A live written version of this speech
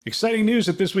Exciting news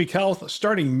at This Week Health.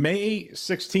 Starting May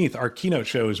 16th, our keynote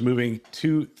show is moving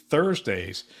to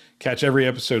Thursdays. Catch every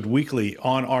episode weekly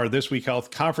on our This Week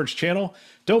Health conference channel.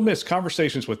 Don't miss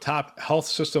conversations with top health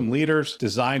system leaders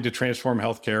designed to transform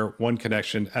healthcare one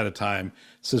connection at a time.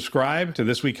 Subscribe to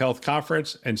This Week Health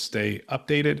conference and stay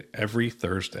updated every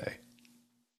Thursday.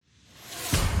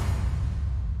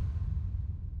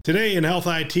 Today in Health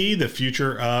IT, the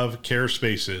future of care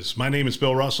spaces. My name is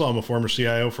Bill Russell. I'm a former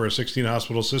CIO for a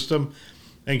 16-hospital system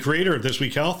and creator of This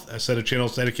Week Health, a set of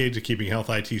channels dedicated to keeping health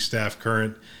IT staff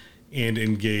current and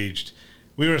engaged.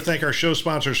 We want to thank our show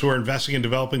sponsors who are investing in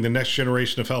developing the next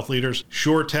generation of health leaders,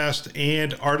 SureTest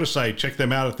and Artisight. Check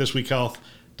them out at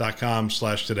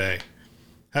thisweekhealth.com/today.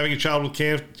 Having a child with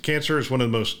cancer is one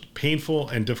of the most painful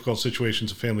and difficult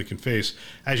situations a family can face.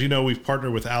 As you know, we've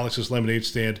partnered with Alex's Lemonade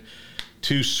Stand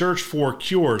to search for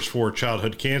cures for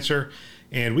childhood cancer.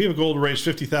 And we have a goal to raise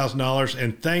 $50,000.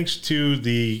 And thanks to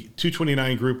the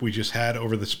 229 group we just had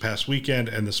over this past weekend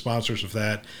and the sponsors of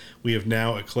that, we have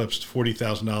now eclipsed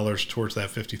 $40,000 towards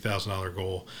that $50,000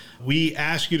 goal. We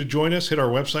ask you to join us. Hit our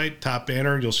website, top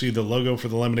banner. You'll see the logo for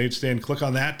the Lemonade Stand. Click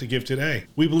on that to give today.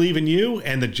 We believe in you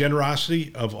and the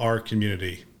generosity of our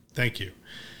community. Thank you.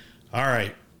 All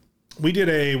right. We did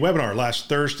a webinar last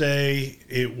Thursday.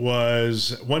 It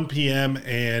was 1 p.m.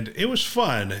 and it was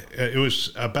fun. It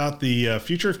was about the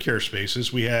future of care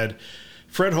spaces. We had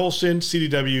Fred Holston,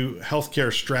 CDW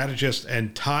healthcare strategist,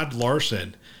 and Todd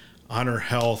Larson, Honor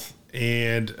Health.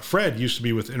 And Fred used to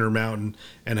be with Intermountain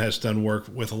and has done work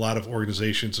with a lot of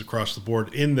organizations across the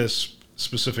board in this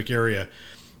specific area.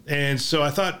 And so I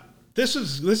thought, This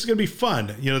is going to be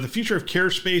fun. You know, the future of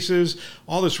care spaces,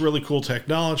 all this really cool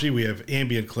technology. We have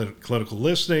ambient clinical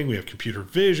listening. We have computer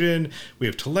vision. We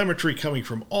have telemetry coming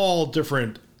from all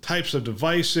different types of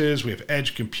devices. We have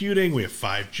edge computing. We have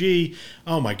 5G.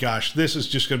 Oh my gosh, this is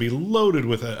just going to be loaded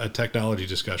with a technology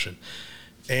discussion.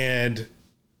 And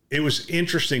it was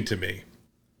interesting to me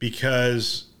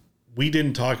because we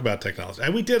didn't talk about technology.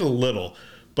 And we did a little,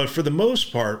 but for the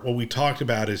most part, what we talked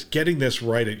about is getting this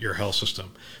right at your health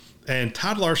system. And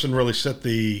Todd Larson really set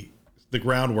the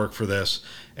groundwork for this.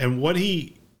 And what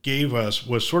he gave us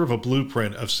was sort of a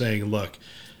blueprint of saying, look,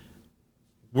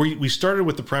 we started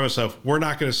with the premise of we're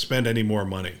not going to spend any more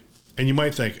money. And you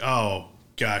might think, oh,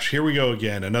 gosh, here we go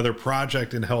again. Another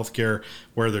project in healthcare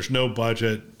where there's no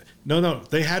budget. No,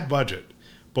 they had budget.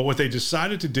 But what they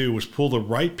decided to do was pull the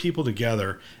right people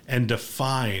together and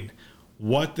define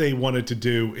what they wanted to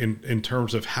do in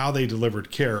terms of how they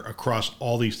delivered care across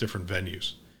all these different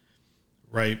venues.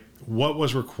 Right? What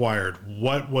was required?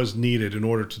 What was needed in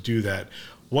order to do that?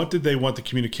 What did they want the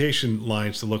communication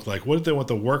lines to look like? What did they want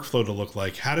the workflow to look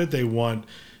like? How did they want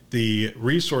the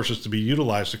resources to be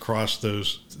utilized across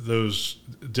those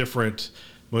different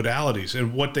modalities?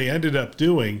 And what they ended up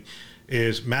doing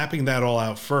is mapping that all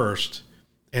out first.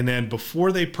 And then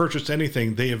before they purchased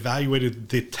anything, they evaluated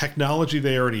the technology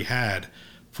they already had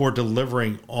for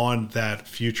delivering on that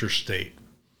future state.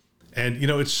 And, you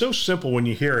know, it's so simple when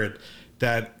you hear it,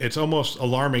 that it's almost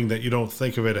alarming that you don't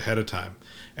think of it ahead of time.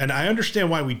 And I understand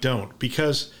why we don't,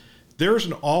 because there's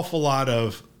an awful lot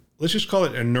of, let's just call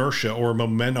it inertia or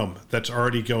momentum that's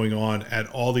already going on at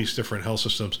all these different health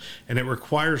systems. And it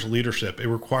requires leadership. It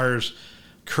requires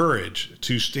courage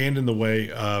to stand in the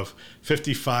way of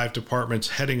 55 departments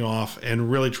heading off and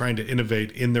really trying to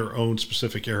innovate in their own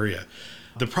specific area.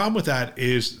 The problem with that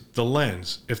is the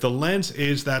lens. If the lens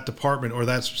is that department or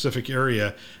that specific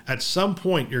area, at some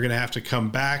point you're going to have to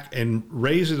come back and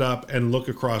raise it up and look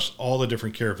across all the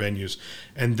different care venues.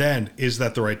 And then, is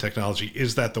that the right technology?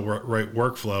 Is that the right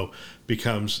workflow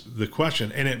becomes the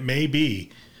question. And it may be,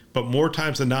 but more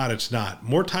times than not, it's not.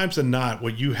 More times than not,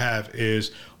 what you have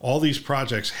is all these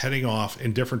projects heading off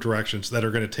in different directions that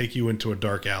are going to take you into a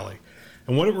dark alley.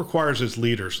 And what it requires is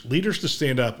leaders to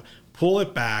stand up, pull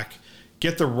it back,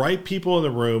 get the right people in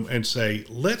the room and say,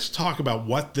 let's talk about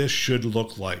what this should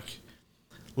look like.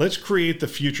 Let's create the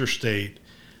future state.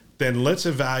 Then let's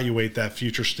evaluate that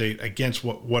future state against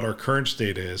what our current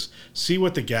state is, see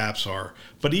what the gaps are.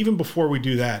 But even before we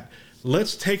do that,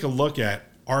 let's take a look at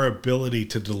our ability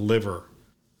to deliver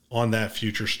on that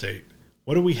future state.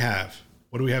 What do we have?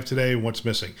 What do we have today and what's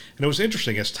missing? And it was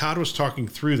interesting, as Todd was talking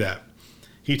through that,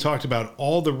 he talked about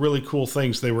all the really cool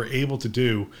things they were able to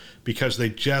do because they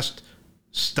just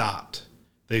stopped.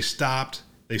 They stepped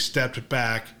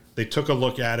back, they took a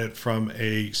look at it from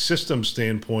a system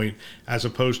standpoint as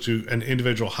opposed to an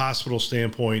individual hospital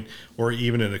standpoint or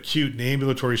even an acute and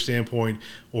ambulatory standpoint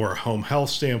or a home health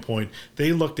standpoint.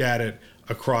 They looked at it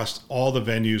across all the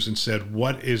venues and said,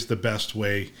 what is the best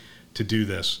way to do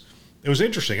this? it was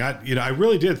interesting. I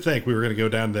really did think we were going to go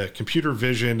down the computer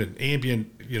vision and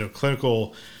ambient,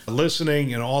 clinical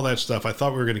listening and all that stuff. I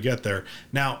thought we were going to get there.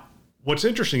 Now, what's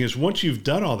interesting is once you've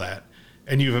done all that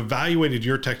and you've evaluated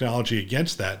your technology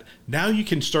against that, now you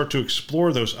can start to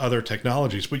explore those other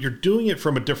technologies, but you're doing it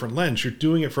from a different lens. You're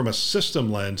doing it from a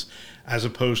system lens as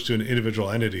opposed to an individual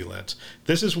entity lens.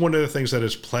 This is one of the things that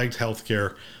has plagued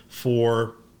healthcare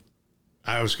for,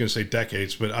 I was going to say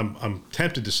decades, but I'm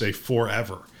tempted to say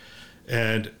forever.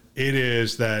 And it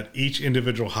is that each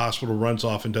individual hospital runs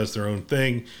off and does their own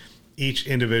thing. Each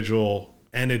individual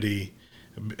entity,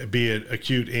 be it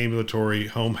acute, ambulatory,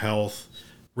 home health,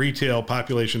 retail,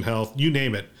 population health, you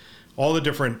name it, all the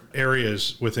different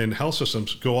areas within health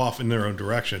systems go off in their own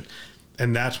direction.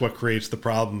 And that's what creates the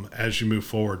problem as you move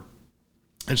forward.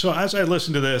 And so as I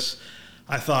listened to this,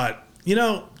 I thought,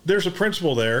 there's a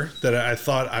principle there that I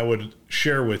thought I would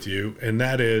share with you. And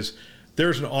that is,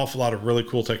 there's an awful lot of really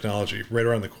cool technology right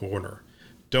around the corner.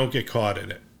 Don't get caught in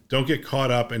it. Don't get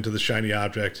caught up into the shiny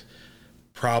object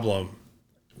problem.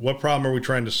 What problem are we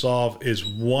trying to solve is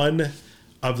one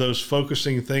of those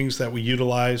focusing things that we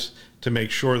utilize to make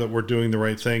sure that we're doing the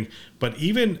right thing. But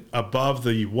even above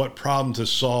the what problem to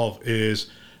solve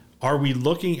is, are we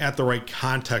looking at the right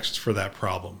context for that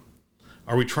problem?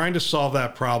 Are we trying to solve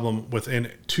that problem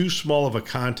within too small of a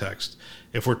context?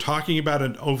 If we're talking about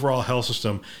an overall health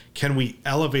system, can we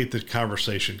elevate the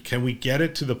conversation? Can we get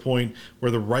it to the point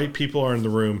where the right people are in the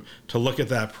room to look at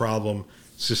that problem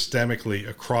systemically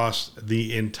across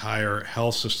the entire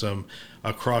health system,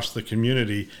 across the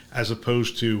community, as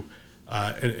opposed to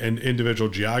an individual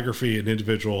geography, an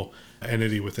individual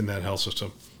entity within that health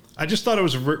system? I just thought it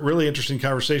was a really interesting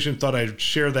conversation. Thought I'd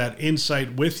share that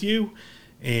insight with you.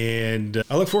 And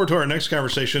I look forward to our next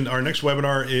conversation. Our next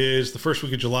webinar is the first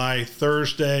week of July,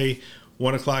 Thursday,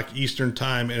 1 o'clock Eastern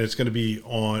time. And it's going to be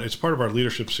it's part of our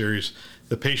leadership series,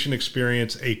 The Patient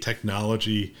Experience, a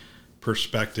Technology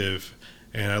Perspective.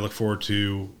 And I look forward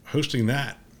to hosting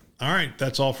that. All right,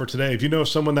 that's all for today. If you know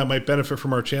someone that might benefit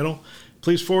from our channel,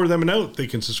 please forward them a note. They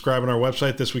can subscribe on our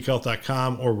website,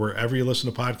 thisweekhealth.com, or wherever you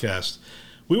listen to podcasts.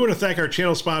 We want to thank our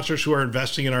channel sponsors who are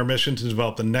investing in our mission to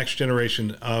develop the next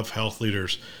generation of health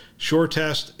leaders,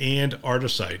 SureTest and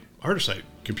Artisight. Artisight,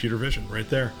 computer vision, right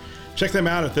there. Check them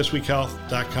out at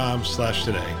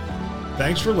thisweekhealth.com/today.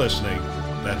 Thanks for listening.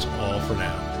 That's all for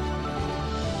now.